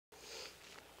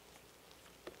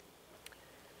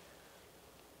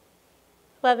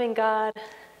Loving God,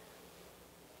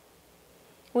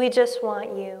 we just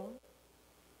want you.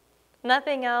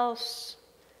 Nothing else,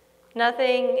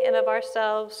 nothing in of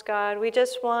ourselves, God. We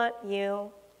just want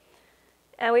you.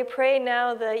 And we pray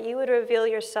now that you would reveal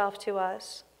yourself to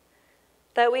us,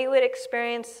 that we would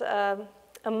experience a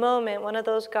moment, one of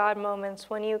those God moments,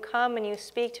 when you come and you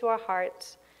speak to our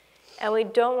hearts, and we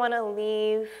don't want to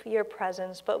leave your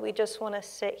presence, but we just want to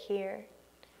sit here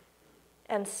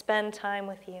and spend time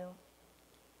with you.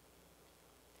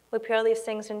 We pray all these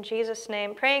things in Jesus'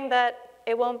 name, praying that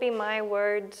it won't be my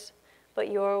words, but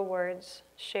your words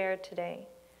shared today.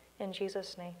 In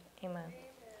Jesus' name, amen.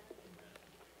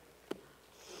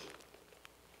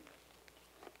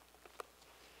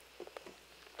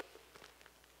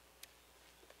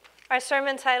 Our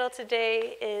sermon title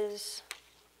today is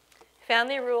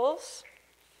Family Rules,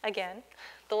 again,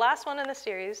 the last one in the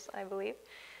series, I believe.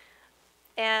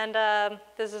 And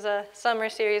this is a summer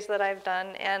series that I've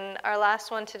done, and our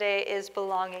last one today is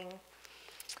Belonging.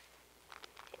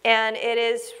 And it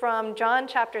is from John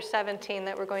chapter 17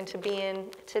 that we're going to be in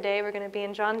today. We're going to be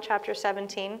in John chapter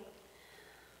 17.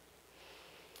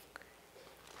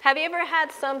 Have you ever had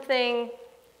something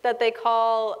that they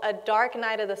call a dark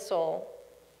night of the soul?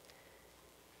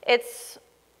 It's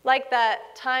like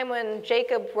that time when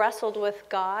Jacob wrestled with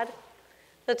God,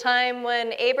 the time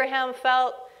when Abraham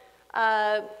felt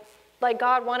like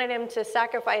God wanted him to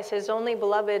sacrifice his only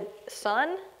beloved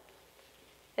son,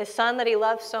 his son that he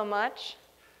loved so much,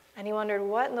 and he wondered,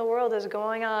 what in the world is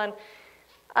going on?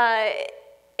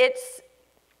 It's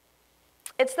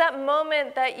that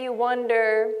moment that you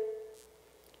wonder,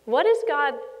 what is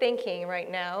God thinking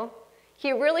right now?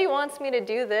 He really wants me to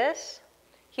do this?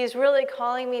 He's really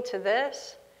calling me to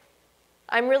this?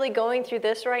 I'm really going through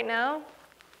this right now?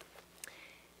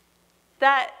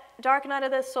 That dark night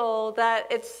of the soul, that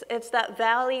it's that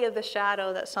valley of the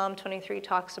shadow that Psalm 23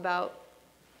 talks about.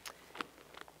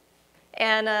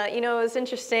 And, it was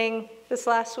interesting this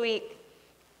last week,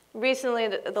 recently,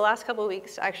 the last couple of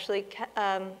weeks, actually,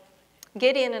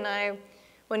 Gideon and I,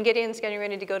 when Gideon's getting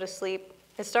ready to go to sleep,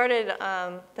 it started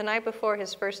the night before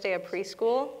his first day of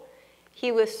preschool.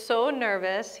 He was so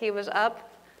nervous. He was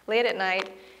up late at night,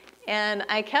 and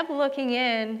I kept looking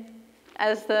in.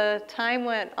 As the time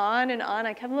went on and on,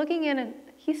 I kept looking in, and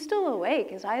he's still awake.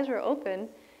 His eyes were open,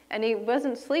 and he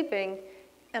wasn't sleeping.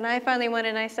 And I finally went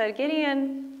in and I said,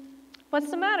 Gideon, what's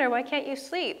the matter? Why can't you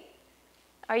sleep?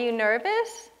 Are you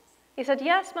nervous? He said,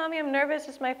 yes, Mommy, I'm nervous.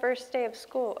 It's my first day of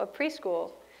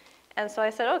preschool. And so I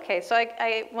said, okay. So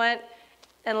I went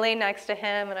and lay next to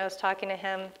him, and I was talking to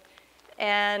him.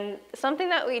 And something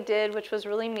that we did, which was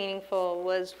really meaningful,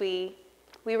 was we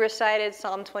recited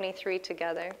Psalm 23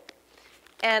 together.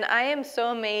 And I am so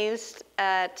amazed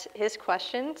at his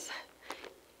questions.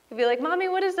 He'd be like, Mommy,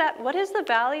 what is that? What is the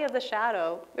valley of the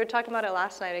shadow? We were talking about it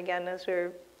last night again as we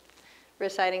were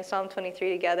reciting Psalm 23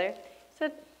 together. He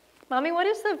said, Mommy, what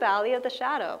is the valley of the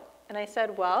shadow? And I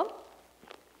said, well,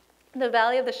 the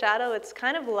valley of the shadow, it's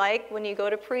kind of like when you go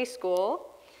to preschool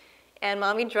and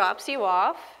Mommy drops you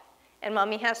off and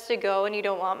Mommy has to go and you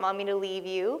don't want Mommy to leave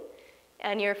you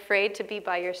and you're afraid to be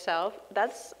by yourself.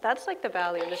 That's like the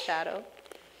valley of the shadow.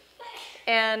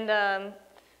 And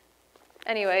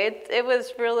anyway, it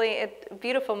was really a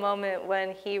beautiful moment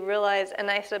when he realized, and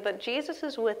I said, but Jesus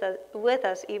is with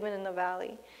us even in the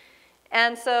valley.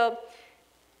 And so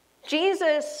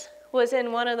Jesus was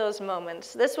in one of those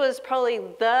moments. This was probably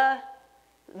the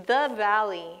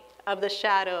valley of the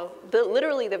shadow,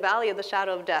 literally the valley of the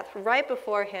shadow of death, right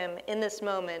before him in this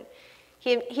moment.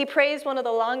 He prays one of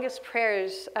the longest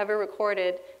prayers ever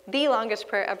recorded, the longest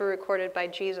prayer ever recorded by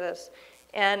Jesus.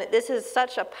 And this is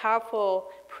such a powerful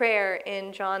prayer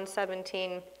in John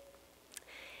 17.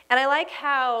 And I like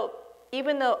how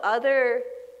even though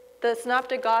the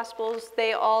Synoptic Gospels,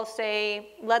 they all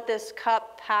say, let this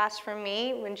cup pass from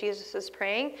me when Jesus is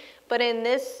praying. But in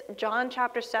this John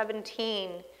chapter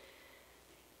 17,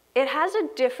 it has a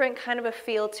different kind of a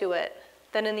feel to it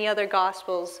than in the other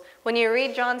Gospels. When you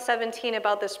read John 17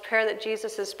 about this prayer that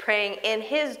Jesus is praying in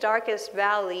his darkest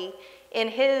valley, in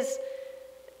his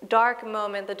dark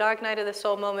moment, the dark night of the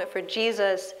soul moment for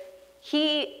Jesus,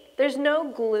 there's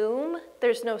no gloom,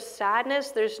 there's no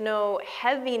sadness, there's no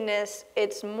heaviness.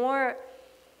 It's more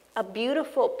a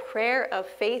beautiful prayer of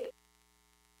faith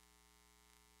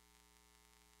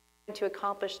to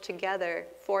accomplish together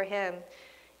for him.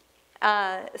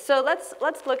 So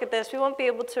let's look at this. We won't be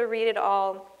able to read it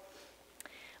all,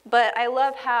 but I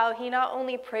love how he not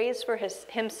only prays for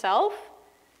himself,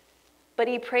 but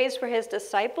he prays for his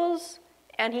disciples,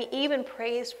 and he even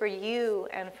prays for you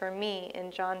and for me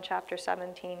in John chapter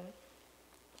 17.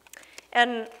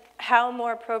 And how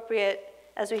more appropriate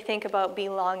as we think about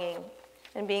belonging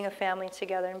and being a family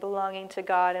together and belonging to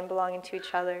God and belonging to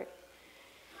each other.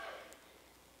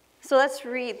 So let's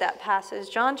read that passage.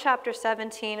 John chapter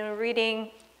 17, and we're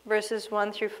reading verses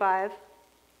 1 through 5.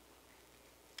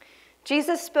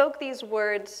 Jesus spoke these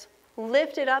words,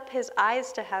 lifted up his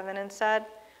eyes to heaven, and said,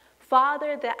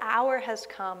 Father, the hour has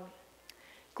come.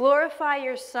 Glorify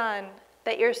your Son,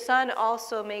 that your Son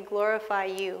also may glorify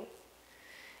you.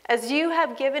 As you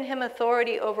have given him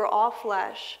authority over all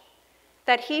flesh,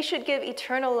 that he should give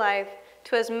eternal life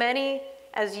to as many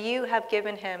as you have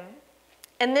given him.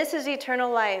 And this is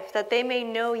eternal life, that they may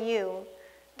know you,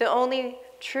 the only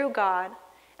true God,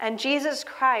 and Jesus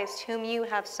Christ, whom you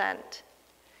have sent.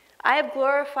 I have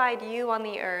glorified you on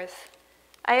the earth.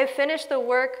 I have finished the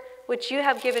work which you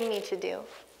have given me to do.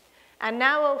 And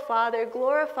now, O Father,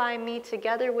 glorify me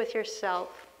together with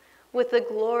yourself, with the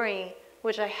glory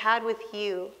which I had with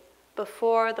you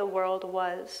before the world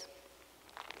was.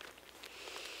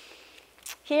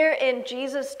 Here in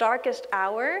Jesus' darkest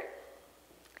hour,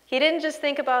 he didn't just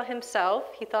think about himself,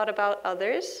 he thought about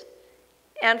others.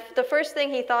 And the first thing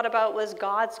he thought about was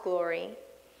God's glory,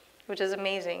 which is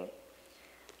amazing.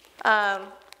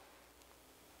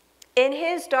 In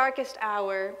his darkest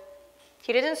hour,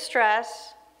 he didn't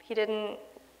stress, he didn't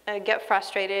get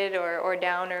frustrated or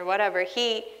down or whatever.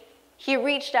 He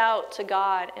reached out to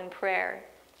God in prayer.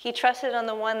 He trusted on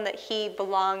the one that he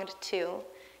belonged to.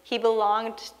 He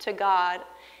belonged to God.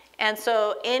 And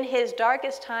so in his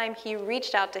darkest time, he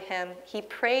reached out to him. He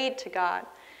prayed to God.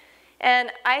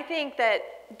 And I think that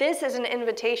this is an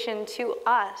invitation to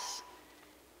us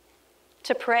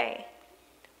to pray.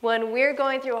 When we're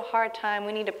going through a hard time,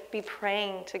 we need to be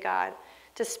praying to God,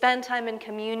 to spend time in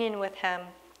communion with him.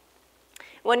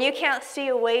 When you can't see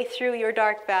a way through your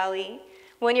dark valley,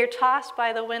 when you're tossed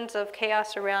by the winds of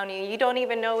chaos around you, you don't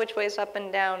even know which way's up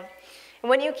and down. And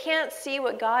when you can't see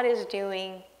what God is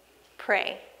doing,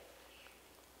 pray.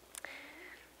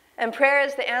 And prayer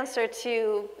is the answer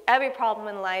to every problem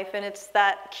in life, and it's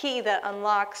that key that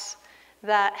unlocks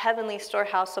that heavenly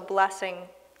storehouse of blessing.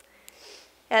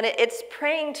 And it's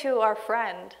praying to our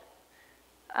friend.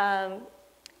 And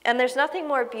there's nothing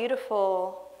more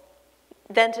beautiful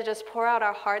than to just pour out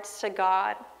our hearts to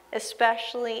God,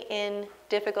 especially in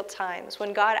difficult times.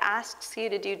 When God asks you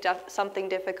to do something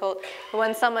difficult,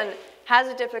 when someone has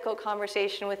a difficult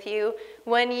conversation with you,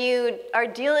 when you are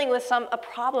dealing with a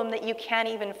problem that you can't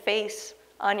even face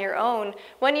on your own,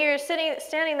 when you're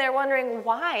standing there wondering,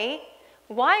 why,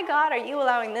 God, are you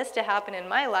allowing this to happen in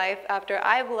my life after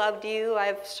I've loved you,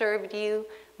 I've served you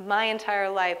my entire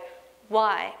life?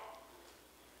 Why?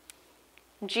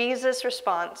 Jesus'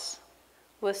 response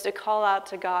was to call out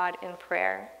to God in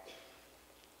prayer.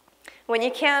 When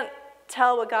you can't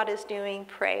tell what God is doing,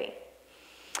 pray.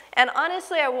 And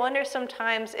honestly, I wonder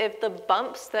sometimes if the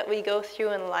bumps that we go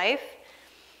through in life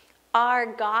are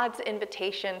God's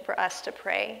invitation for us to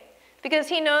pray. Because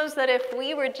he knows that if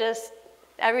we were just,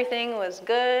 everything was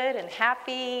good and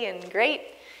happy and great,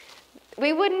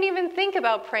 we wouldn't even think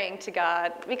about praying to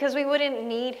God because we wouldn't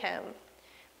need him.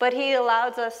 But he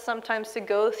allows us sometimes to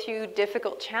go through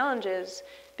difficult challenges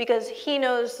because he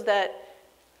knows that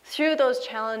through those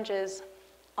challenges,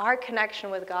 our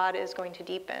connection with God is going to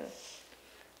deepen.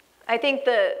 I think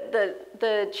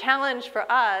the challenge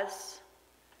for us,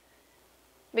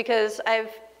 because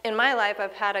in my life,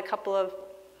 I've had a couple of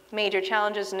major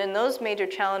challenges, and in those major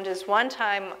challenges, one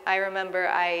time I remember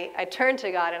I turned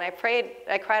to God and I prayed,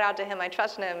 I cried out to him, I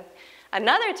trusted him.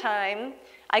 Another time,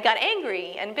 I got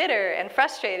angry and bitter and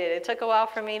frustrated. It took a while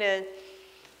for me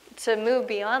to move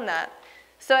beyond that.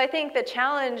 So I think the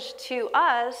challenge to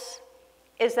us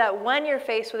is that when you're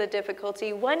faced with a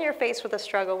difficulty, when you're faced with a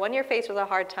struggle, when you're faced with a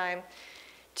hard time,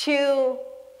 to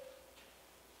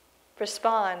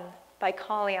respond by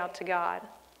calling out to God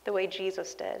the way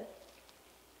Jesus did.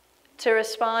 To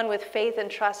respond with faith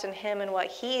and trust in him and what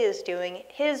he is doing,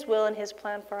 his will and his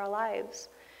plan for our lives.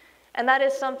 And that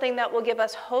is something that will give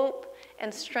us hope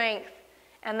and strength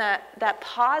and that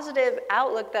positive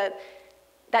outlook,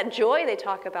 that joy they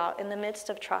talk about in the midst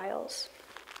of trials.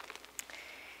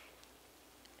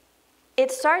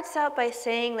 It starts out by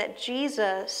saying that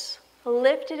Jesus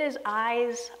lifted his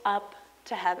eyes up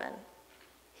to heaven.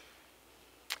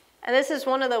 And this is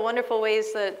one of the wonderful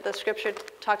ways that the scripture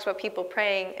talks about people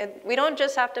praying. And we don't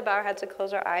just have to bow our heads and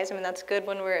close our eyes. I mean, that's good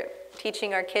when we're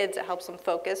teaching our kids. It helps them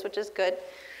focus, which is good.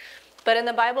 But in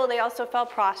the Bible, they also fell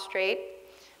prostrate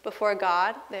before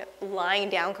God. They're lying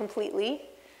down completely.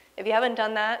 If you haven't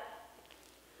done that,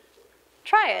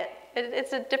 try it.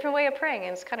 It's a different way of praying,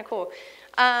 and it's kind of cool.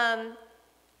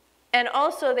 And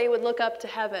also, they would look up to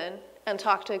heaven and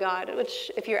talk to God,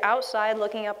 which if you're outside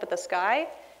looking up at the sky,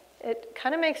 it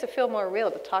kind of makes it feel more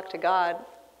real to talk to God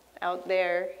out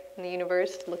there in the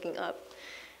universe looking up.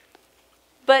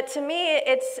 But to me,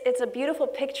 it's a beautiful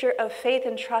picture of faith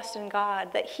and trust in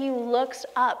God, that he looked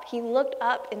up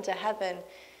into heaven,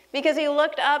 because he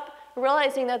looked up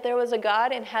realizing that there was a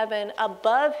God in heaven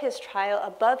above his trial,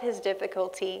 above his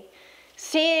difficulty,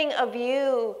 seeing a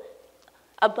view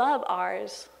above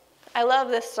ours. I love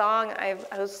this song. I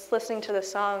was listening to the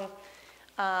song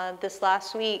this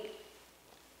last week,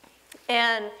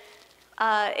 and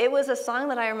it was a song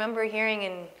that I remember hearing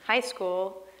in high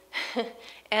school,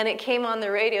 and it came on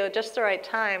the radio just the right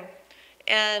time.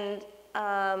 And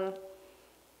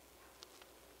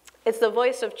it's the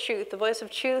voice of truth. The voice of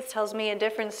truth tells me a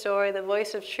different story. The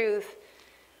voice of truth,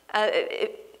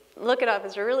 look it up.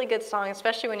 It's a really good song,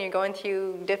 especially when you're going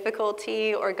through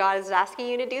difficulty or God is asking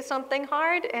you to do something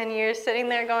hard and you're sitting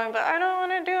there going, but I don't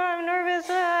want to do it, I'm nervous,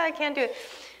 I can't do it.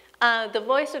 The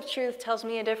voice of truth tells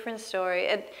me a different story.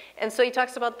 And so he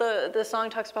talks about the song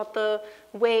talks about the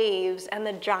waves and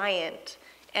the giant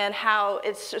and how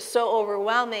it's just so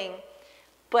overwhelming,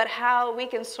 but how we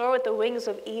can soar with the wings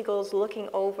of eagles looking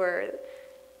over.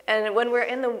 And when we're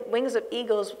in the wings of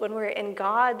eagles, when we're in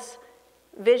God's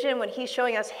vision, when he's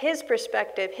showing us his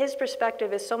perspective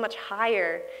is so much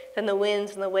higher than the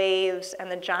winds and the waves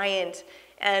and the giant.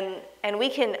 And we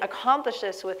can accomplish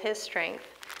this with his strength.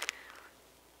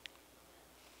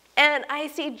 And I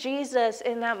see Jesus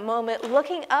in that moment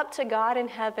looking up to God in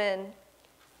heaven,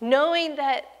 knowing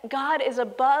that God is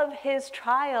above his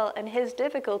trial and his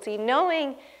difficulty,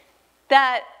 knowing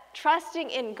that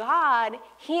trusting in God,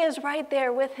 he is right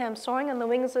there with him, soaring on the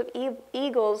wings of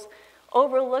eagles,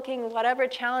 overlooking whatever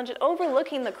challenge,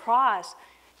 overlooking the cross,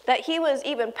 that he was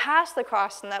even past the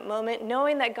cross in that moment,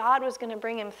 knowing that God was going to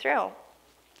bring him through.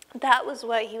 That was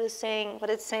what he was saying, what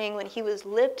it's saying when he was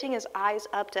lifting his eyes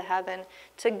up to heaven,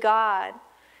 to God.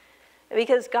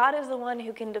 Because God is the one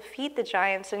who can defeat the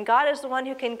giants, and God is the one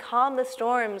who can calm the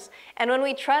storms. And when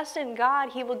we trust in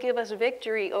God, he will give us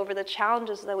victory over the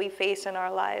challenges that we face in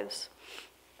our lives.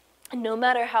 And no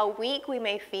matter how weak we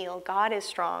may feel, God is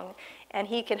strong, and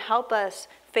he can help us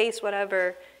face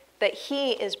whatever that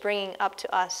he is bringing up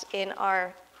to us in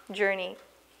our journey.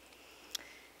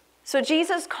 So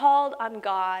Jesus called on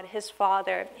God, his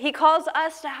Father. He calls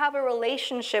us to have a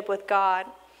relationship with God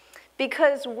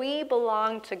because we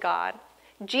belong to God.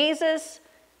 Jesus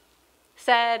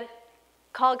said,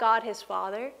 call God his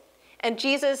Father. And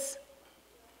Jesus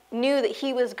knew that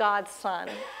he was God's son.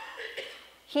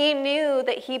 He knew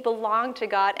that he belonged to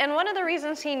God. And one of the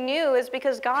reasons he knew is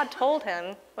because God told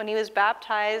him when he was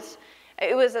baptized,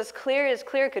 it was as clear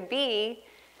could be,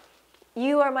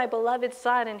 you are my beloved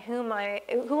son in who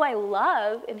I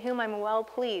love, in whom I'm well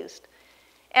pleased.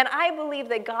 And I believe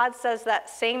that God says that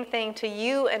same thing to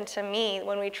you and to me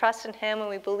when we trust in him, when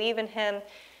we believe in him,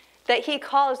 that he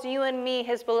calls you and me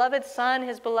his beloved son,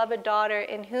 his beloved daughter,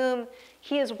 in whom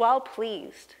he is well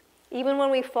pleased. Even when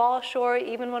we fall short,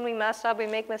 even when we mess up, we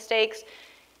make mistakes,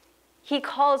 he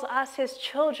calls us his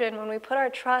children when we put our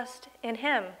trust in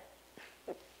him.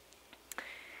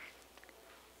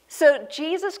 So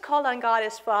Jesus called on God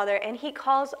his Father, and he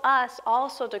calls us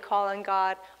also to call on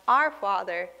God our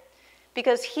Father,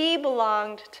 because he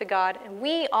belonged to God, and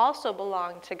we also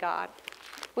belong to God.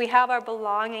 We have our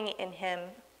belonging in him.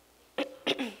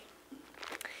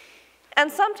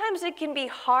 And sometimes it can be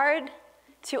hard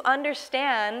to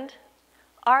understand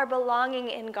our belonging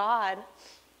in God.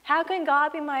 How can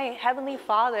God be my heavenly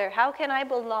Father? How can I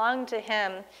belong to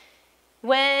him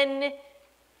when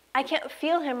I can't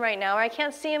feel him right now, or I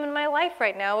can't see him in my life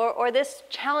right now, or this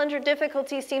challenge or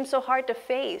difficulty seems so hard to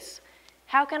face?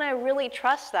 How can I really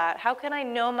trust that? How can I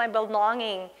know my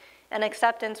belonging and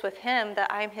acceptance with him,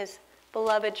 that I'm his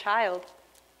beloved child?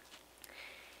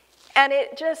 And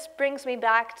it just brings me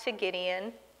back to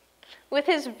Gideon with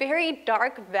his very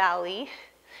dark valley.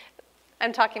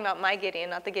 I'm talking about my Gideon,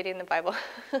 not the Gideon in the Bible.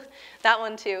 That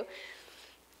one too.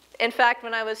 In fact,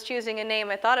 when I was choosing a name,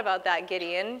 I thought about that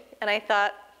Gideon, and I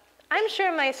thought, I'm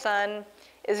sure my son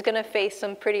is going to face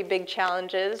some pretty big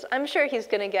challenges. I'm sure he's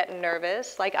going to get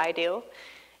nervous, like I do.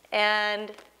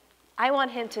 And I want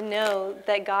him to know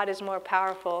that God is more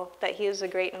powerful, that he is a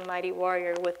great and mighty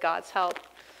warrior with God's help.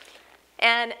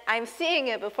 And I'm seeing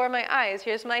it before my eyes.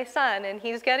 Here's my son, and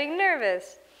he's getting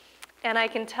nervous. And I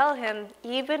can tell him,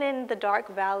 even in the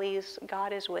dark valleys,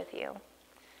 God is with you.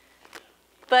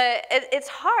 But it's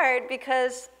hard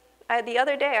because the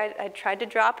other day I tried to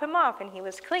drop him off, and he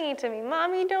was clinging to me.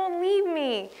 Mommy, don't leave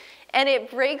me. And it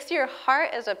breaks your heart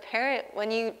as a parent when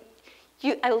you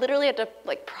I literally had to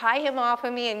like pry him off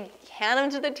of me and hand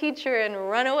him to the teacher and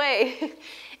run away.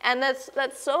 And that's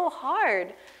so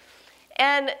hard.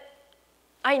 And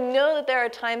I know that there are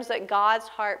times that God's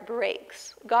heart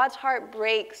breaks. God's heart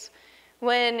breaks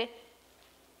when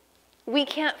we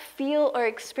can't feel or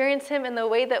experience him in the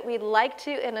way that we'd like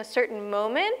to in a certain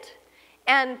moment.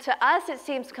 And to us, it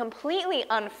seems completely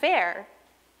unfair.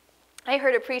 I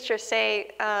heard a preacher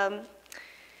say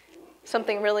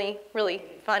something really, really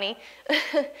funny,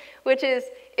 which is,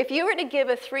 if you were to give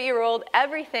a 3-year-old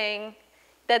everything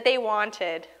that they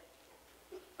wanted,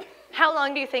 how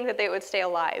long do you think that they would stay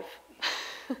alive?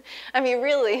 I mean,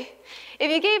 really, if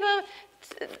you gave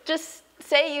them, just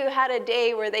say you had a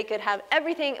day where they could have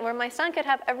everything, where my son could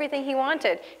have everything he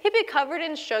wanted. He'd be covered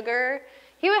in sugar.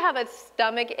 He would have a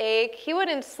stomach ache. He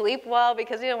wouldn't sleep well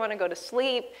because he didn't want to go to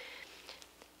sleep.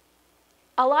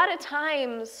 A lot of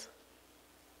times,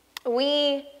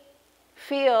 we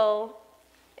feel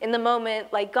in the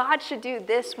moment like God should do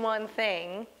this one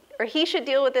thing, or he should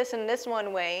deal with this in this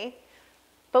one way,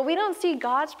 but we don't see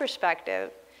God's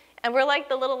perspective. And we're like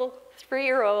the little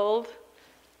 3-year-old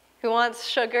who wants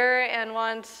sugar and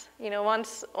wants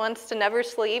to never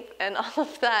sleep and all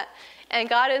of that. And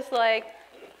God is like,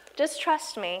 just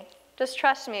trust me. Just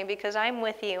trust me because I'm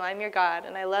with you. I'm your God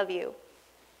and I love you.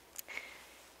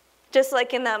 Just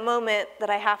like in that moment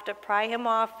that I have to pry him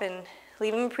off and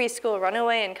leave him in preschool, run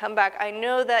away and come back, I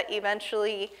know that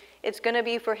eventually it's going to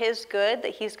be for his good,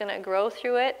 that he's going to grow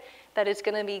through it, that it's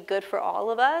going to be good for all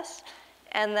of us,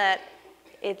 and that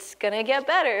it's going to get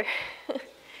better.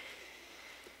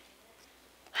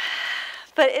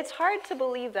 But it's hard to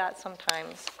believe that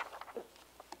sometimes.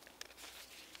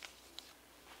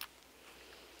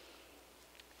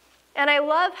 And I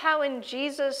love how in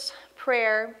Jesus'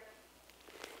 prayer,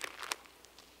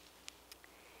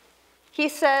 he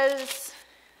says,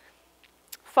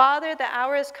 Father, the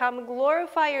hour has come,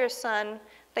 glorify your Son,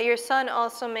 that your Son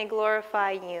also may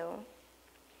glorify you.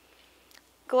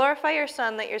 Glorify your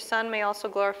Son, that your Son may also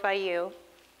glorify you.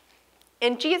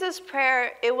 In Jesus'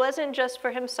 prayer, it wasn't just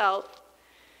for himself.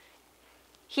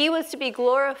 He was to be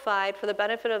glorified for the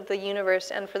benefit of the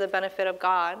universe and for the benefit of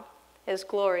God, his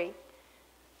glory.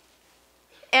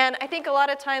 And I think a lot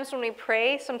of times when we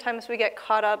pray, sometimes we get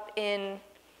caught up in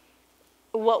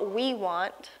what we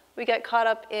want. We get caught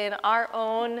up in our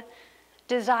own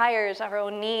desires, our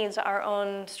own needs, our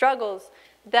own struggles,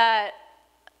 that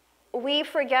we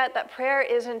forget that prayer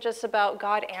isn't just about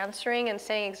God answering and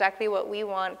saying exactly what we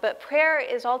want, but prayer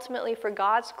is ultimately for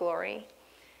God's glory.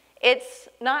 It's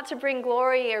not to bring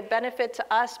glory or benefit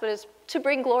to us, but it's to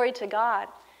bring glory to God.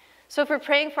 So if we're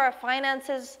praying for our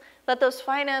finances, let those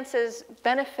finances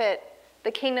benefit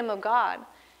the kingdom of God.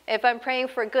 If I'm praying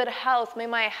for good health, may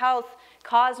my health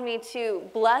cause me to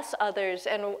bless others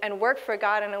and work for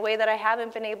God in a way that I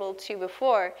haven't been able to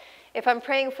before. If I'm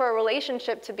praying for a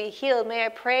relationship to be healed, may I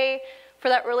pray for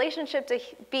that relationship to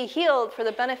be healed for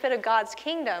the benefit of God's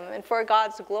kingdom and for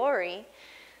God's glory.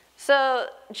 So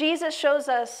Jesus shows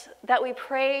us that we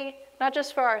pray not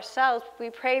just for ourselves, we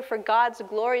pray for God's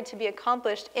glory to be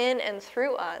accomplished in and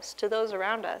through us to those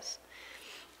around us.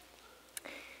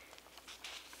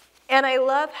 And I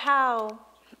love how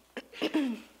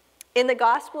in the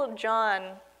Gospel of John,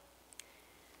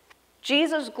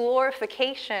 Jesus'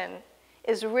 glorification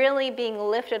is really being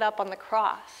lifted up on the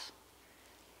cross.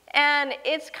 And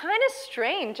it's kind of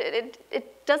strange.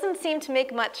 It doesn't seem to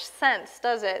make much sense,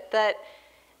 does it? That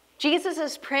Jesus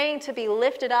is praying to be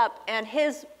lifted up, and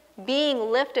his being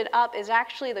lifted up is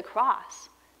actually the cross.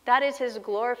 That is his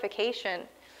glorification.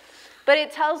 But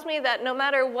it tells me that no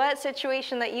matter what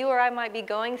situation that you or I might be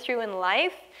going through in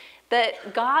life,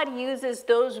 that God uses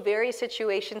those very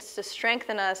situations to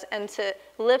strengthen us and to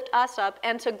lift us up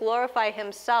and to glorify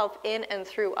himself in and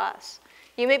through us.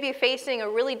 You may be facing a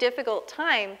really difficult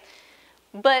time,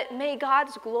 but may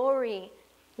God's glory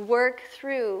work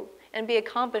through and be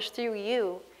accomplished through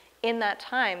you in that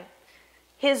time.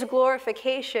 His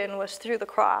glorification was through the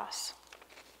cross.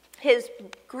 His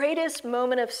greatest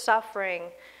moment of suffering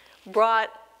brought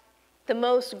the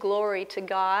most glory to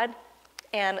God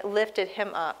and lifted him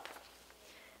up.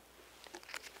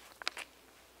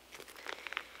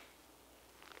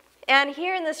 And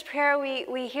here in this prayer,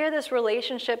 we hear this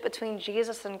relationship between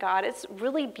Jesus and God. It's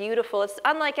really beautiful. It's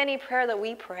unlike any prayer that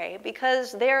we pray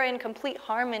because they're in complete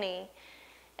harmony.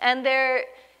 And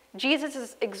Jesus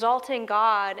is exalting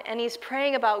God, and he's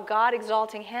praying about God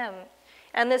exalting him.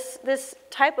 And this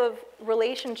type of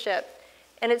relationship,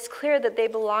 and it's clear that they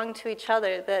belong to each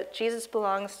other, that Jesus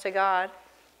belongs to God,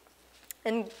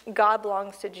 and God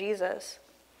belongs to Jesus.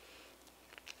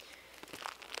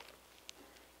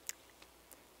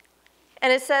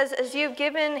 And it says, as you've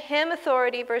given him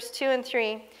authority, verse 2 and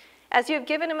 3, as you have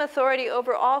given him authority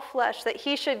over all flesh, that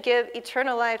he should give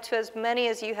eternal life to as many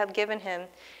as you have given him.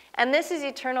 And this is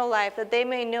eternal life, that they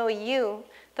may know you,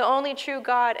 the only true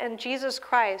God, and Jesus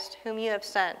Christ, whom you have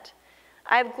sent.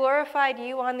 I have glorified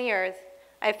you on the earth.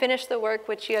 I have finished the work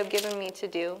which you have given me to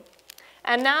do.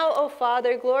 And now, O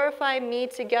Father, glorify me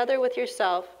together with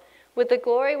yourself, with the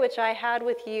glory which I had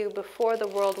with you before the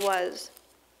world was.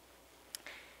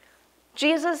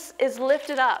 Jesus is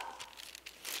lifted up.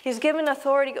 He's given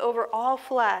authority over all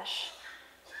flesh.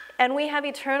 And we have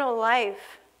eternal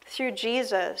life through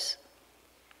Jesus.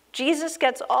 Jesus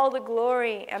gets all the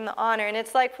glory and the honor. And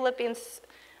it's like Philippians,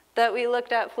 that we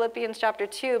looked at Philippians chapter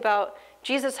 2, about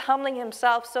Jesus humbling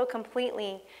himself so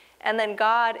completely, and then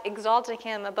God exalting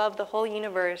him above the whole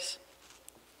universe.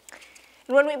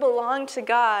 And when we belong to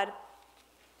God,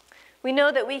 we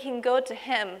know that we can go to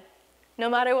him no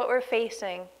matter what we're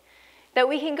facing. That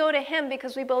we can go to him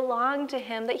because we belong to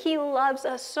him, that he loves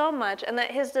us so much, and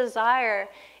that his desire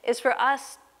is for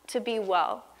us to be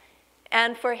well,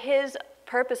 and for his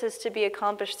purposes to be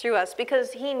accomplished through us,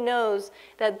 because he knows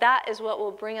that that is what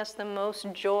will bring us the most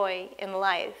joy in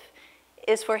life,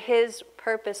 is for his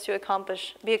purpose to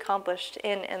be accomplished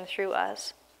in and through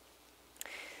us.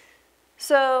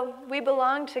 So we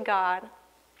belong to God.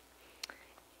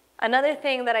 Another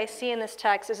thing that I see in this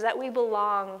text is that we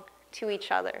belong to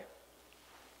each other.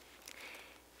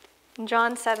 In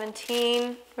John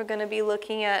 17, we're going to be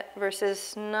looking at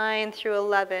verses 9 through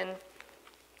 11.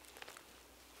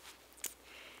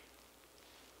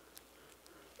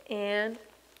 And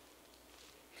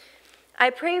I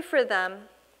pray for them.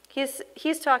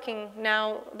 He's talking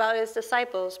now about his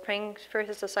disciples, praying for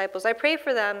his disciples. I pray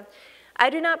for them. I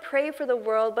do not pray for the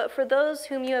world, but for those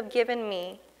whom you have given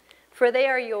me, for they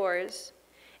are yours,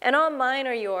 and all mine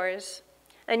are yours,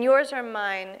 and yours are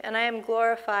mine, and I am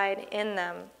glorified in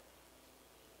them.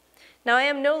 Now I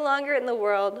am no longer in the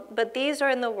world, but these are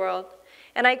in the world,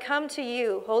 and I come to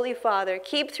you, Holy Father.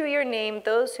 Keep through your name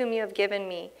those whom you have given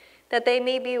me, that they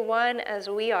may be one as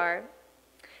we are.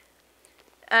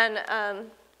 And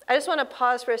I just want to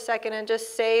pause for a second and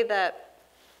just say that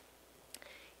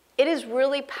it is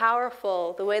really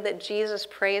powerful the way that Jesus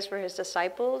prays for his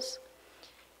disciples.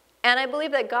 And I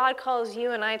believe that God calls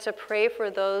you and I to pray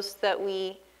for those that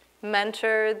we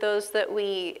mentor, those that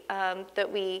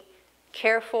we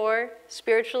care for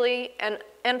spiritually,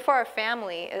 and for our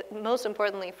family, most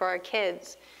importantly for our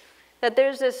kids. That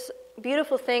there's this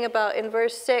beautiful thing about, in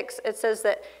verse 6, it says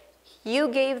that you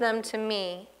gave them to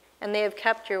me, and they have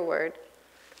kept your word.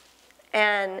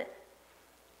 And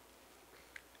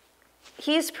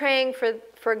he's praying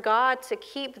for God to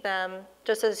keep them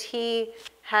just as he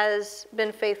has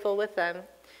been faithful with them.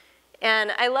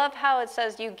 And I love how it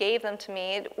says you gave them to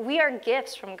me. We are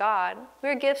gifts from God. We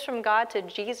are gifts from God to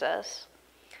Jesus.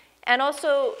 And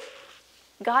also,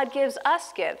 God gives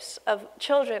us gifts of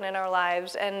children in our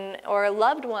lives or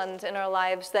loved ones in our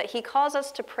lives that he calls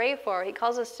us to pray for. He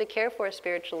calls us to care for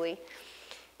spiritually.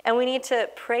 And we need to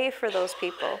pray for those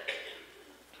people.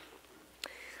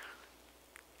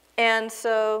 And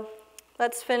so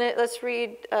let's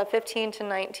read 15 to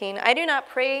 19. I do not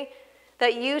pray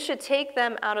that you should take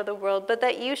them out of the world, but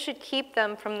that you should keep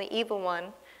them from the evil one.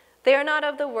 They are not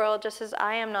of the world, just as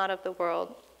I am not of the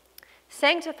world.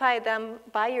 Sanctify them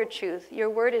by your truth. Your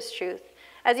word is truth.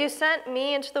 As you sent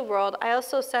me into the world, I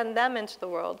also send them into the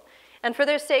world. And for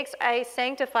their sakes I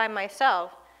sanctify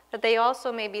myself, that they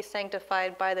also may be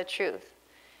sanctified by the truth.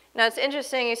 Now it's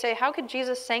interesting, you say, how could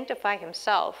Jesus sanctify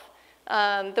himself?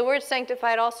 The word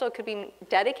sanctified also could be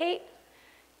dedicate,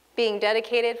 being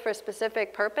dedicated for a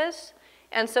specific purpose.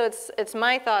 And so it's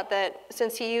my thought that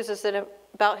since he uses it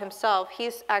about himself,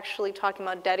 he's actually talking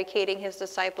about dedicating his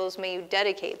disciples. May you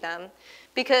dedicate them.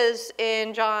 Because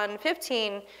in John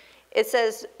 15, it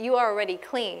says, you are already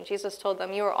clean. Jesus told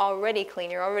them, you are already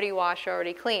clean. You're already washed. You're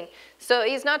already clean. So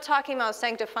he's not talking about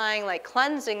sanctifying, like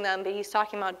cleansing them, but he's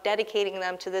talking about dedicating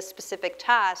them to this specific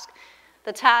task,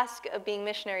 the task of being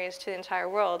missionaries to the entire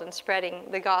world and spreading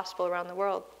the gospel around the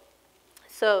world.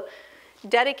 So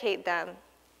dedicate them.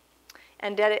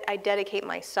 And I dedicate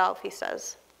myself, he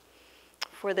says,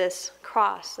 for this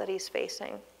cross that he's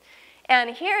facing. And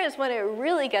here is when it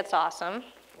really gets awesome.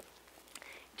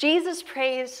 Jesus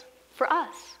prays for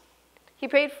us. He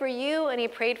prayed for you and he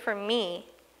prayed for me.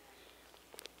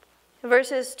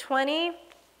 Verses 20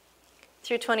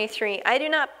 through 23. I do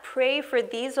not pray for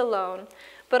these alone,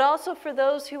 but also for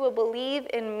those who will believe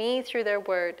in me through their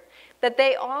word, that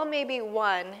they all may be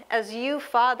one, as you,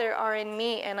 Father, are in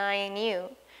me and I in you,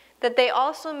 that they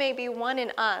also may be one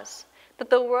in us, that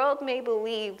the world may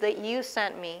believe that you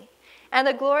sent me. And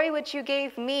the glory which you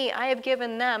gave me, I have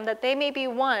given them, that they may be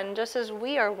one, just as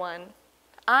we are one.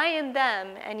 I in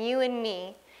them, and you in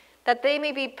me, that they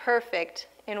may be perfect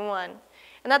in one,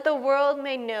 and that the world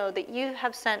may know that you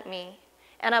have sent me,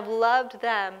 and have loved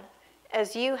them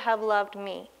as you have loved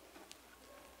me.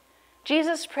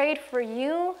 Jesus prayed for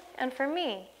you and for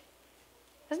me.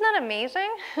 Isn't that amazing?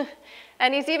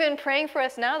 And he's even praying for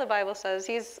us now, the Bible says.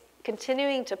 He's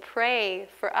continuing to pray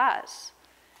for us.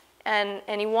 And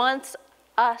he wants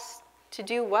us to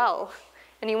do well.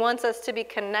 And he wants us to be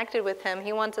connected with him.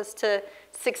 He wants us to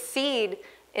succeed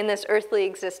in this earthly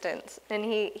existence. And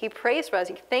he prays for us.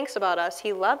 He thinks about us.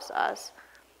 He loves us.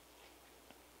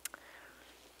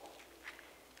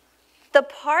 The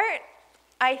part,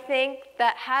 I think,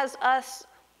 that has us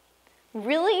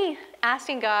really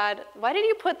asking God, why did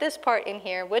you put this part in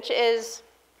here? Which is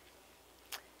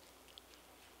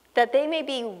that they may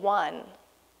be one.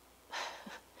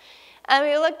 And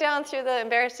we look down through the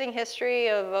embarrassing history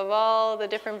of all the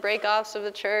different breakoffs of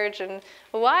the church, and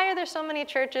why are there so many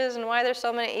churches, and why are there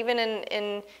so many, even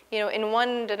in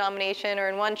one denomination or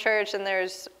in one church, and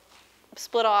there's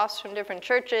split offs from different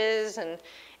churches, and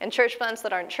church plants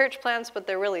that aren't church plants, but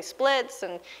they're really splits,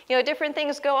 and different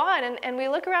things go on, and we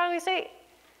look around and we say,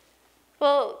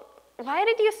 well, why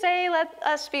did you say let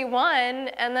us be one,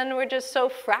 and then we're just so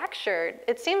fractured?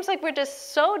 It seems like we're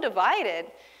just so divided.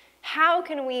 How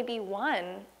can we be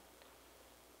one?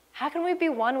 How can we be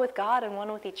one with God and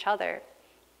one with each other?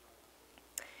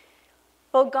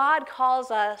 Well, God calls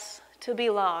us to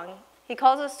belong. He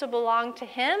calls us to belong to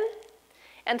him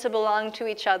and to belong to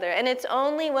each other. And it's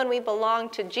only when we belong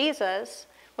to Jesus,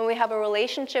 when we have a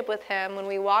relationship with him, when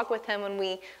we walk with him, when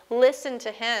we listen to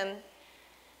him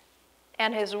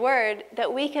and his word,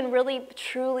 that we can really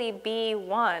truly be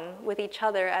one with each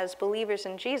other as believers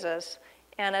in Jesus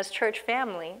and as church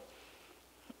family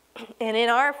and in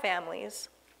our families.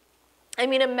 I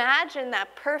mean, imagine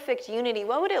that perfect unity.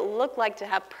 What would it look like to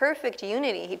have perfect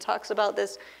unity? He talks about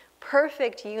this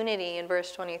perfect unity in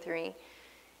verse 23.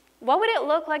 What would it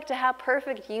look like to have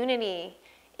perfect unity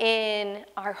in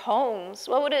our homes?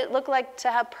 What would it look like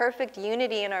to have perfect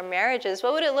unity in our marriages?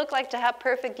 What would it look like to have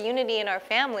perfect unity in our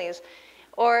families?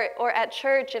 Or at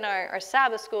church, in our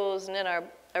Sabbath schools, and in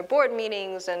our board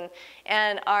meetings,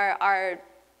 and our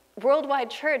worldwide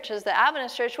church as the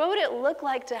Adventist church? What would it look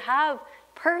like to have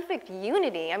perfect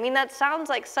unity? I mean, that sounds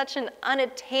like such an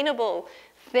unattainable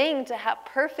thing to have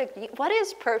perfect. What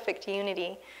is perfect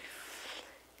unity?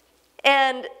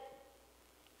 And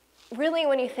really,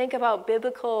 when you think about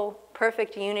biblical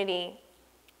perfect unity,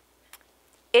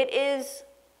 it is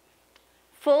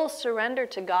full surrender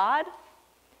to God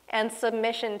and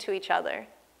submission to each other.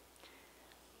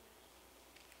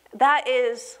 That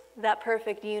is that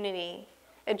perfect unity.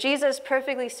 And Jesus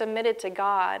perfectly submitted to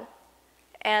God,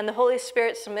 and the Holy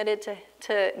Spirit submitted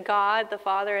to God, the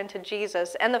Father, and to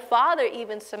Jesus. And the Father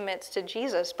even submits to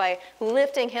Jesus by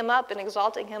lifting him up and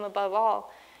exalting him above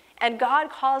all. And God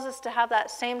calls us to have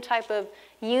that same type of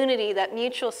unity, that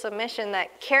mutual submission,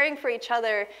 that caring for each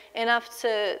other enough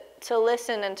to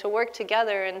listen and to work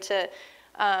together and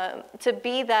to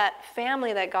be that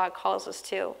family that God calls us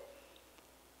to.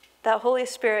 That Holy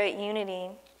Spirit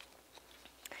unity.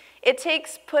 It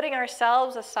takes putting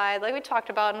ourselves aside, like we talked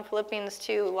about in Philippians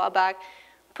 2 a while back,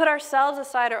 put ourselves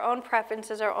aside, our own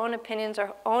preferences, our own opinions,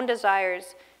 our own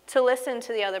desires, to listen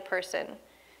to the other person.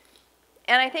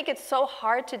 And I think it's so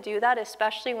hard to do that,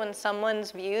 especially when someone's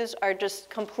views are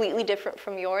just completely different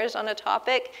from yours on a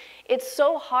topic. It's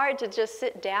so hard to just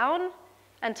sit down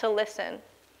and to listen.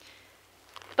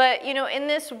 But, in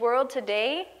this world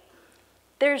today,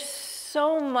 there's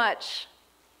so much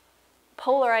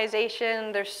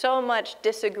polarization, there's so much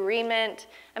disagreement.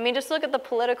 I mean, just look at the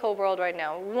political world right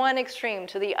now, one extreme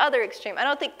to the other extreme. I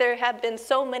don't think there have been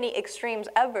so many extremes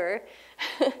ever.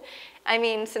 I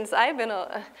mean, since I've been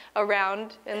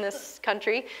around in this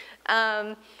country,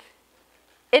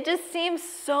 it just seems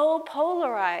so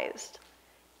polarized.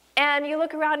 And you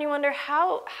look around and you wonder,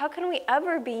 how can we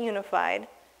ever be unified?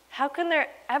 How can there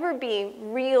ever be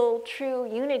real,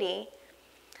 true unity?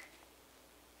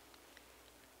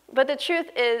 But the truth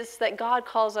is that God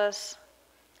calls us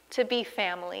to be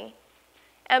family.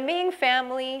 And being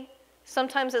family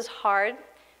sometimes is hard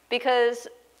because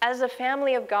as a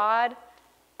family of God,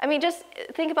 I mean, just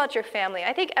think about your family.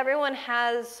 I think everyone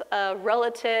has a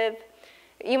relative.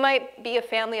 You might be a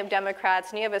family of Democrats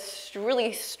and you have a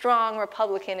really strong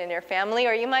Republican in your family,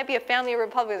 or you might be a family of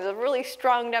Republicans, a really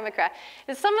strong Democrat.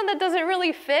 It's someone that doesn't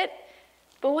really fit,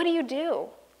 but what do?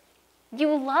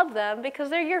 You love them because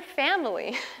they're your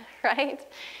family, right?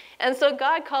 And so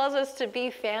God calls us to be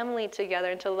family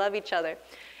together and to love each other.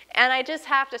 And I just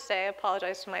have to say, I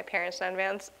apologize to my parents in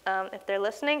advance if they're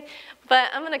listening, but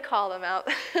I'm going to call them out.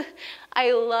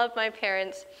 I love my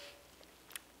parents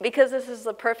because this is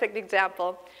the perfect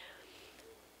example.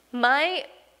 My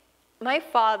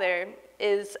father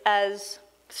is as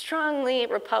strongly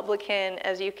Republican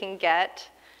as you can get.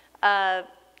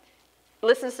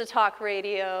 Listens to talk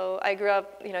radio. I grew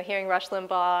up, hearing Rush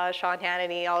Limbaugh, Sean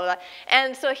Hannity, all of that.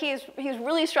 And so he's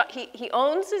really strong. He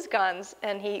owns his guns,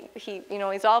 and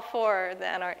he's all for the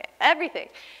NRA, everything.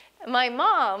 My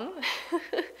mom,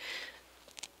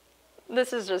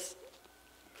 this is just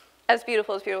as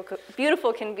beautiful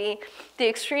can be, the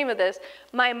extreme of this.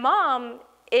 My mom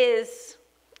is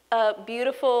a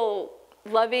beautiful,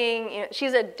 loving,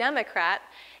 she's a Democrat,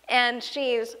 and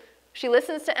she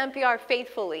listens to NPR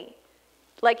faithfully.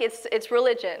 Like it's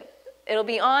religion. It'll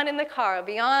be on in the car, it'll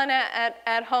be on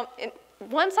at home.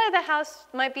 One side of the house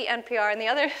might be NPR, and the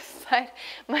other side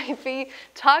might be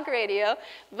talk radio.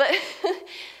 But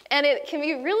and it can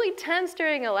be really tense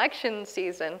during election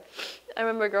season. I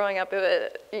remember growing up,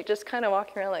 you just kind of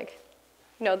walking around like,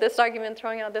 this argument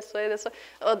throwing out this way.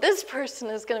 Oh, this person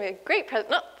is going to be a great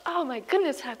president. No, oh my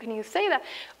goodness, how can you say that?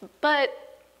 But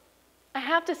I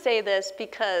have to say this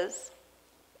because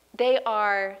they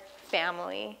are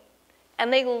family,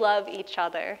 and they love each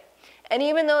other. And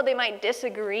even though they might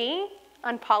disagree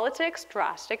on politics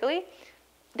drastically,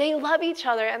 they love each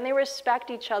other and they respect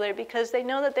each other because they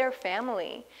know that they're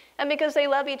family. And because they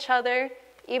love each other,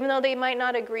 even though they might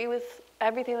not agree with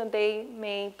everything that they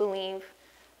may believe,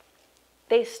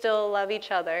 they still love each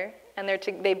other. And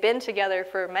they've been together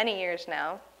for many years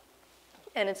now.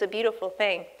 And it's a beautiful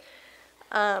thing.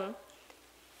 And,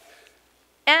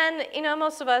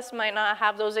 most of us might not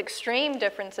have those extreme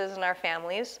differences in our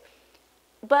families,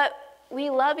 but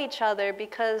we love each other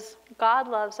because God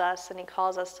loves us and he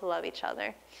calls us to love each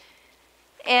other.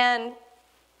 And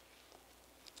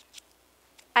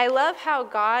I love how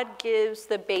God gives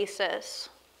the basis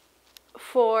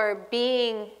for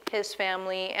being his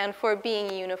family and for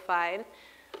being unified.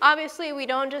 Obviously, we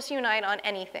don't just unite on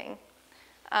anything.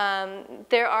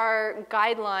 There are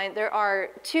guidelines, there are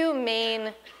two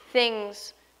main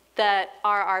things that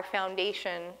are our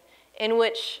foundation in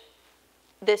which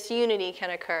this unity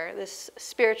can occur, this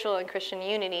spiritual and Christian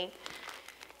unity.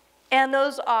 And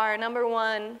those are, number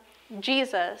one,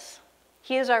 Jesus.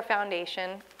 He is our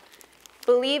foundation.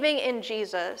 Believing in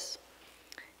Jesus.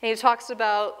 And he talks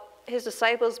about his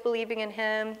disciples believing in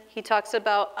him. He talks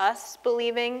about us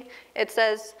believing. It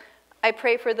says, I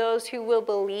pray for those who will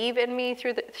believe in me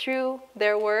through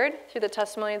their word, through the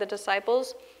testimony of the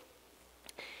disciples.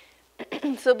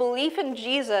 So belief in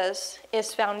Jesus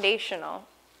is foundational.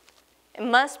 It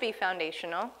must be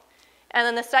foundational. And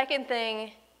then the second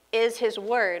thing is his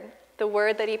word, the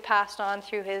word that he passed on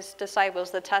through his disciples,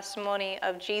 the testimony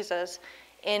of Jesus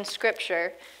in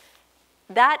Scripture.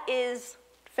 That is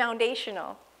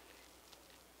foundational.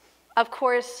 Of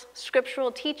course,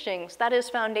 scriptural teachings, that is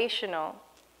foundational.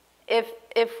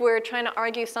 If we're trying to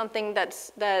argue something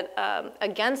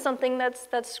against something that's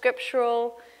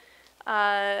scriptural,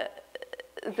 then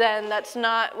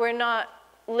we're not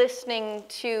listening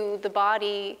to the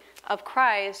body of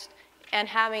Christ and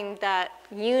having that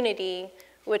unity,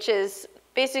 which is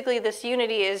basically this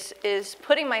unity is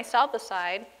putting myself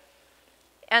aside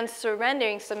and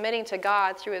submitting to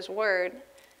God through his word,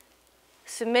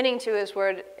 submitting to his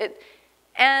word. I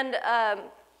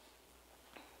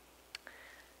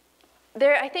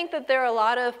think that there are a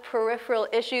lot of peripheral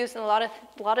issues and a lot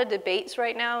of debates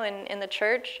right now in the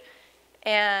church.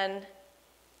 And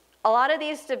a lot of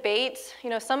these debates,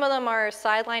 some of them are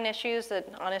sideline issues that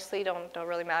honestly don't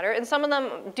really matter, and some of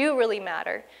them do really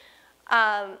matter.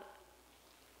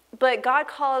 But God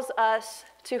calls us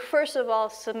to, first of all,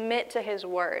 submit to his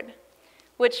word,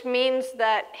 which means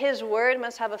that his word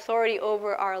must have authority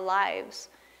over our lives,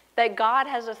 that God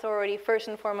has authority first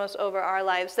and foremost over our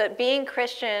lives, that being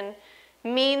Christian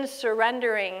means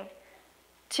surrendering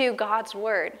to God's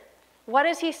word. What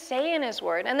does he say in his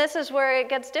word? And this is where it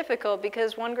gets difficult,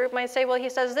 because one group might say, well, he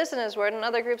says this in his word, and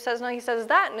another group says, no, he says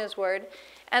that in his word.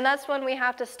 And that's when we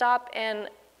have to stop and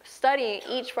study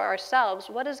each for ourselves.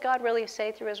 What does God really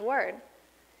say through his word?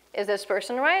 Is this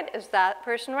person right? Is that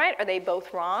person right? Are they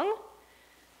both wrong?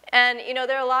 And,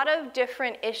 there are a lot of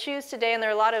different issues today, and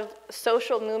there are a lot of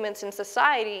social movements in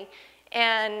society.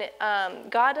 And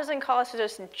God doesn't call us to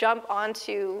just jump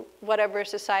onto whatever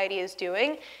society is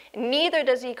doing. Neither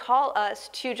does he call us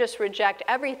to just reject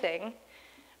everything.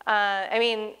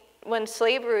 When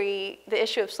the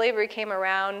issue of slavery came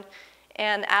around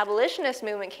and the abolitionist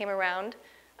movement came around,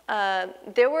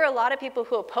 there were a lot of people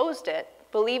who opposed it.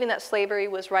 believing that slavery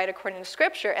was right according to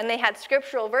Scripture. And they had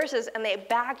scriptural verses, and they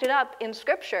backed it up in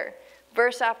Scripture,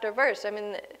 verse after verse. I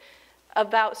mean,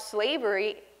 about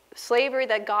slavery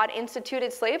that God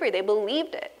instituted slavery. They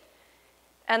believed it.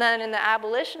 And then in the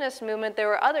abolitionist movement, there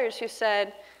were others who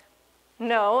said,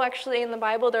 no, actually in the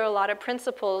Bible there are a lot of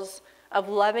principles of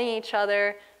loving each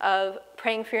other, of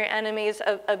praying for your enemies,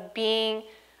 of being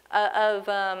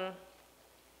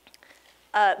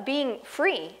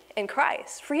free in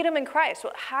Christ, freedom in Christ.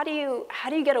 Well, how do you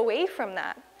get away from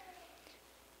that?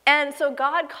 And so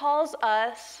God calls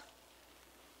us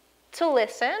to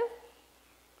listen,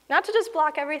 not to just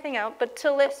block everything out, but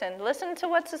to listen. Listen to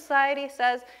what society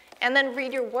says, and then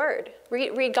read your word.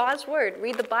 Read God's word.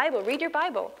 Read the Bible. Read your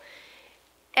Bible.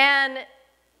 And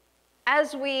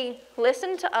as we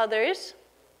listen to others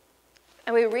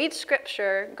and we read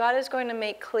Scripture, God is going to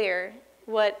make clear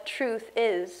what truth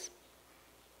is,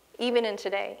 even in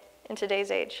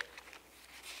today's age.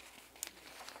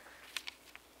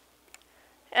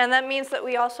 And that means that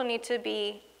we also need to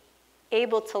be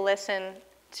able to listen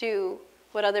to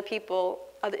what other people,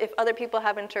 if other people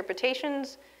have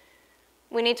interpretations,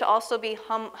 we need to also be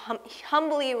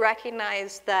humbly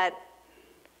recognize that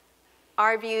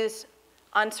our views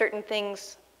on certain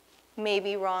things may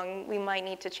be wrong. We might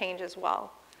need to change as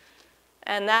well.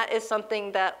 And that is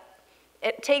something that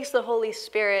it takes the Holy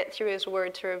Spirit through His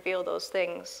Word to reveal those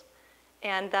things.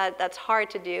 And that's hard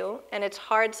to do. And it's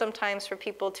hard sometimes for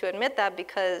people to admit that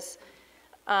because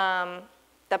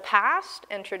the past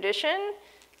and tradition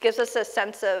gives us a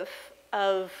sense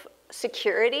of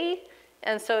security.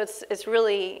 And so it's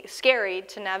really scary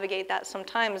to navigate that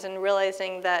sometimes, and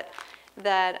realizing that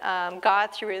God,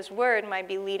 through His Word, might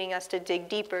be leading us to dig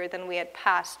deeper than we had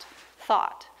past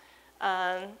thought.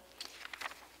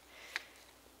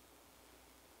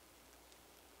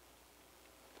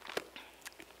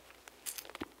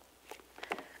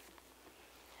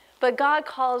 But God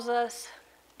calls us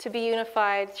to be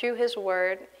unified through His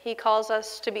Word. He calls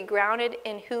us to be grounded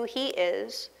in who He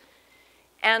is,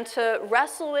 and to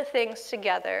wrestle with things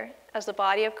together as the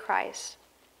body of Christ,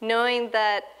 knowing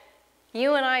that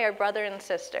you and I are brother and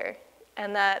sister,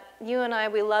 and that you and I,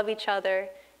 we love each other,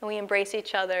 and we embrace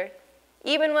each other,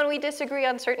 even when we disagree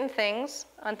on certain things,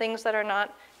 on things that are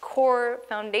not core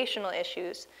foundational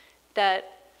issues,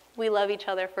 that we love each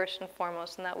other first and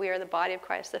foremost, and that we are the body of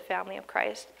Christ, the family of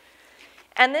Christ.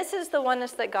 And this is the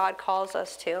oneness that God calls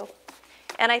us to.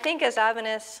 And I think as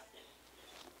Adventists,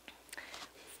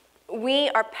 we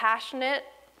are passionate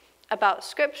about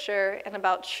Scripture and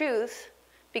about truth,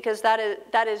 because that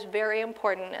is very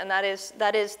important, and that is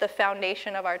the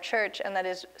foundation of our church, and that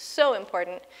is so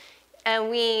important. And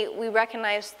we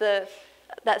recognize that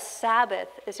Sabbath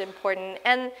is important.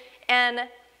 And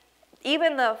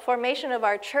even the formation of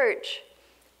our church,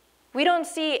 we don't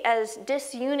see it as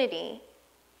disunity.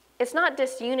 It's not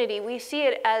disunity. We see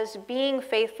it as being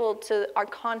faithful to our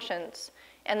conscience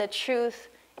and the truth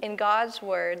in God's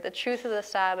Word, the truth of the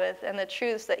Sabbath, and the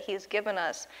truths that He's given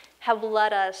us have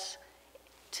led us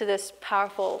to this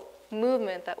powerful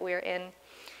movement that we're in.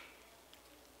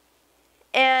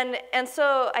 And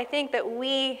so I think that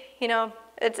we,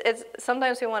 it's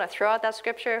sometimes we want to throw out that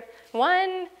scripture.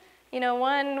 One, we don't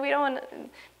want to,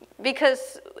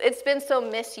 because it's been so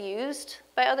misused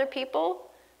by other people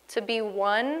to be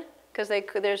one, because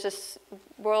there's this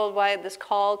worldwide, this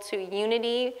call to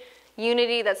unity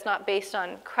that's not based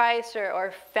on Christ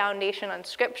or foundation on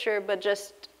Scripture, but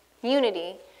just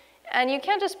unity. And you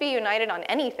can't just be united on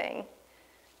anything.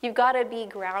 You've got to be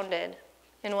grounded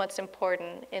in what's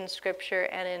important in Scripture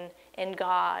and in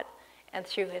God and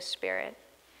through His Spirit.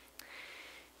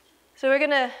 So we're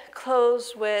going to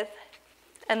close with,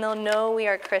 and they'll know we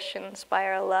are Christians by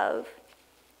our love.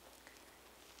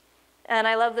 And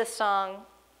I love this song.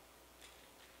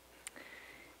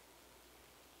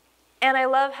 And I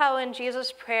love how in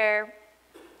Jesus' prayer,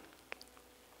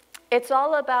 it's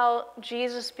all about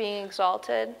Jesus being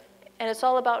exalted, and it's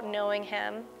all about knowing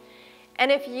Him.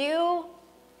 And if you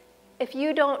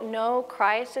don't know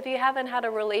Christ, if you haven't had a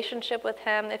relationship with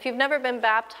Him, if you've never been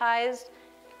baptized,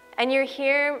 and you're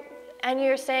here and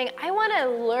you're saying, I want to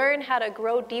learn how to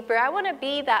grow deeper, I want to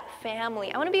be that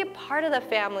family, I want to be a part of the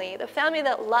family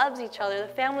that loves each other,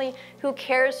 the family who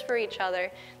cares for each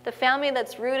other, the family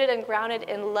that's rooted and grounded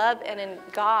in love and in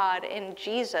God, in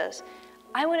Jesus.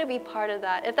 I want to be part of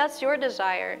that. If that's your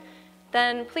desire,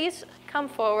 then please come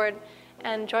forward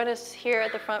and join us here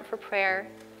at the front for prayer.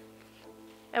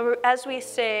 And as we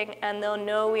sing, and they'll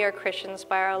know we are Christians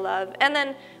by our love. And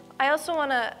then I also want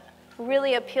to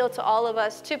really appeal to all of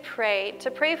us to pray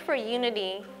for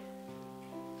unity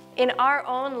in our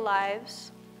own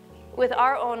lives, with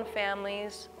our own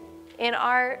families, in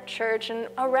our church and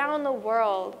around the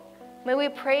world. May we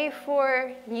pray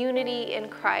for unity in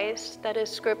Christ that is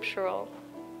scriptural,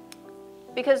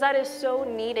 because that is so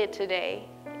needed today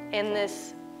in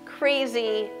this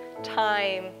crazy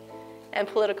time and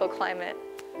political climate.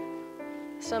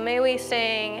 So may we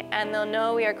sing, and they'll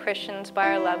know we are Christians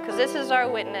by our love, because this is our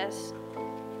witness,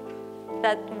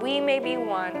 that we may be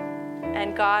one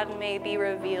and God may be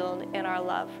revealed in our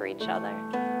love for each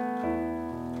other.